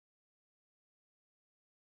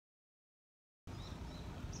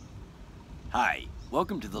Hi,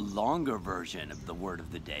 welcome to the longer version of the word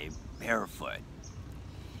of the day, barefoot.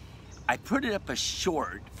 I put it up as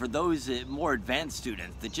short for those more advanced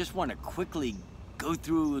students that just want to quickly go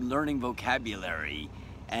through learning vocabulary,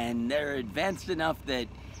 and they're advanced enough that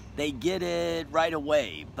they get it right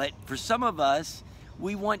away. But for some of us,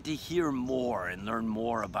 we want to hear more and learn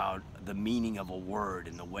more about the meaning of a word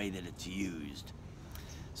and the way that it's used.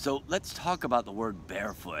 So let's talk about the word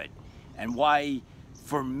barefoot and why,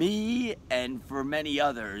 for me and for many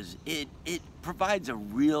others, it provides a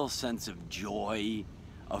real sense of joy,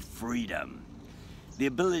 of freedom. The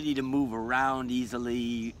ability to move around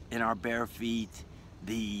easily in our bare feet,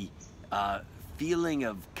 the feeling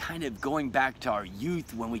of kind of going back to our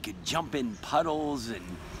youth when we could jump in puddles and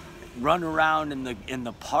run around in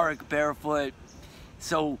the park barefoot.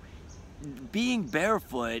 So being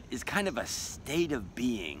barefoot is kind of a state of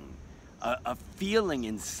being, a feeling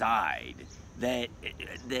inside that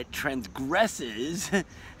transgresses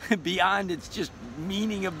beyond its just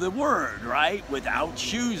meaning of the word, right? Without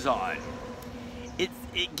shoes on. It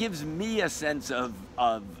gives me a sense of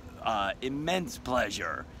immense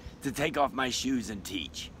pleasure to take off my shoes and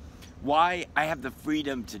teach. Why? I have the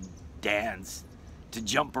freedom to dance, to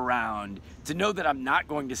jump around, to know that I'm not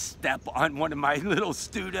going to step on one of my little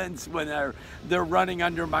students when they're running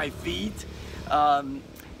under my feet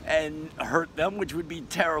and hurt them, which would be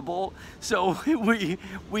terrible. So I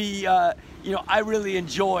really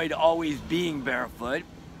enjoyed always being barefoot,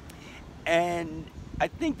 and I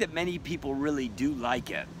think that many people really do like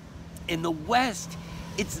it. In the West,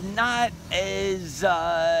 it's not as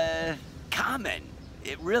common.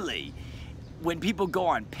 When people go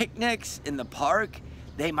on picnics in the park,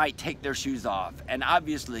 they might take their shoes off. And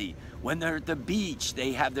obviously, when they're at the beach,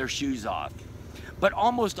 they have their shoes off. But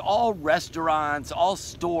almost all restaurants, all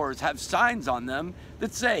stores have signs on them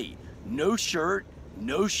that say, no shirt,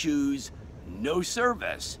 no shoes, no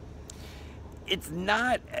service. It's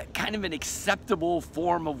not kind of an acceptable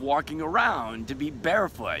form of walking around to be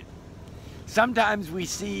barefoot. Sometimes we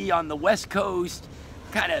see on the West Coast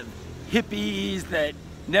kind of hippies that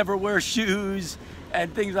never wear shoes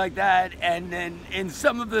and things like that, and then in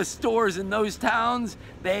some of the stores in those towns,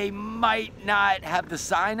 they might not have the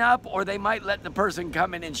sign up, or they might let the person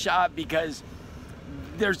come in and shop because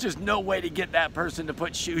there's just no way to get that person to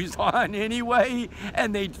put shoes on anyway,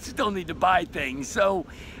 and they still need to buy things. So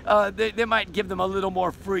they might give them a little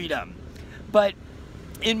more freedom. But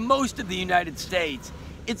in most of the United States,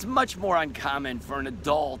 it's much more uncommon for an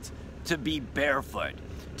adult to be barefoot,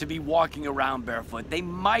 to be walking around barefoot. They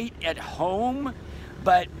might at home,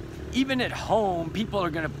 but even at home, people are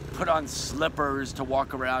going to put on slippers to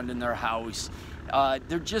walk around in their house.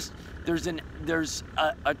 There's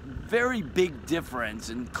a very big difference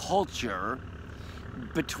in culture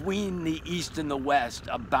between the East and the West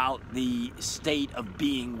about the state of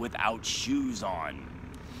being without shoes on.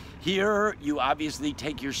 Here, you obviously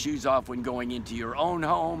take your shoes off when going into your own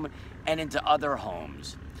home and into other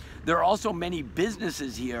homes. There are also many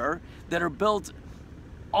businesses here that are built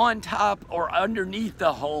on top or underneath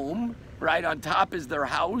the home, right? On top is their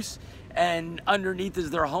house, and underneath is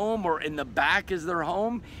their home, or in the back is their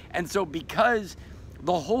home. And so because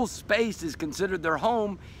the whole space is considered their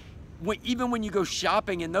home, even when you go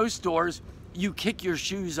shopping in those stores, you kick your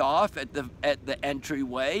shoes off at the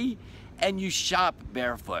entryway and you shop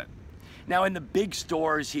barefoot. Now in the big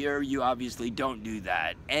stores here, you obviously don't do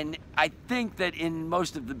that. And I think that in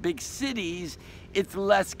most of the big cities, it's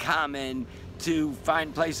less common to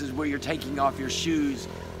find places where you're taking off your shoes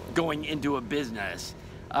going into a business.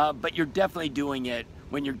 But you're definitely doing it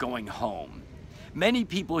when you're going home. Many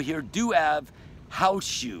people here do have house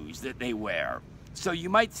shoes that they wear. So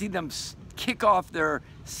you might see them kick off their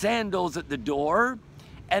sandals at the door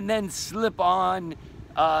and then slip on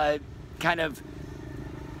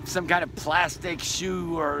some kind of plastic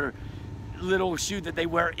shoe or little shoe that they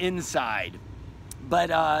wear inside. But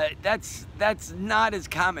that's not as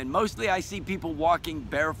common. Mostly I see people walking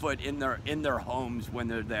barefoot in their homes when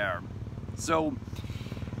they're there. So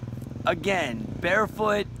again,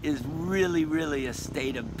 barefoot is really a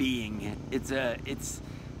state of being. It's a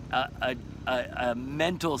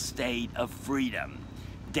mental state of freedom.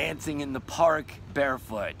 Dancing in the park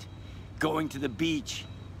barefoot, going to the beach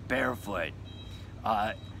barefoot.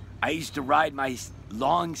 I used to ride my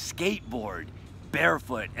long skateboard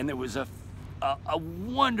barefoot, and there was a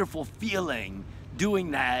wonderful feeling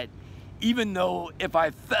doing that, even though if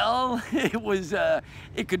I fell,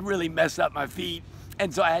 it could really mess up my feet,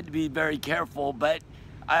 and so I had to be very careful. But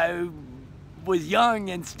I was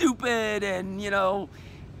young and stupid, and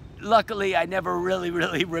luckily I never really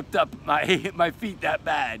ripped up my feet that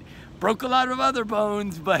bad. Broke a lot of other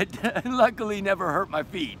bones, but luckily never hurt my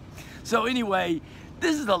feet. So anyway,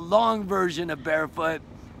 this is the long version of Barefoot.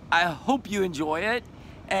 I hope you enjoy it,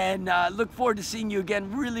 and look forward to seeing you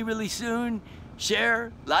again really, really soon.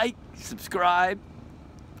 Share, like, subscribe.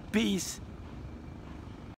 Peace.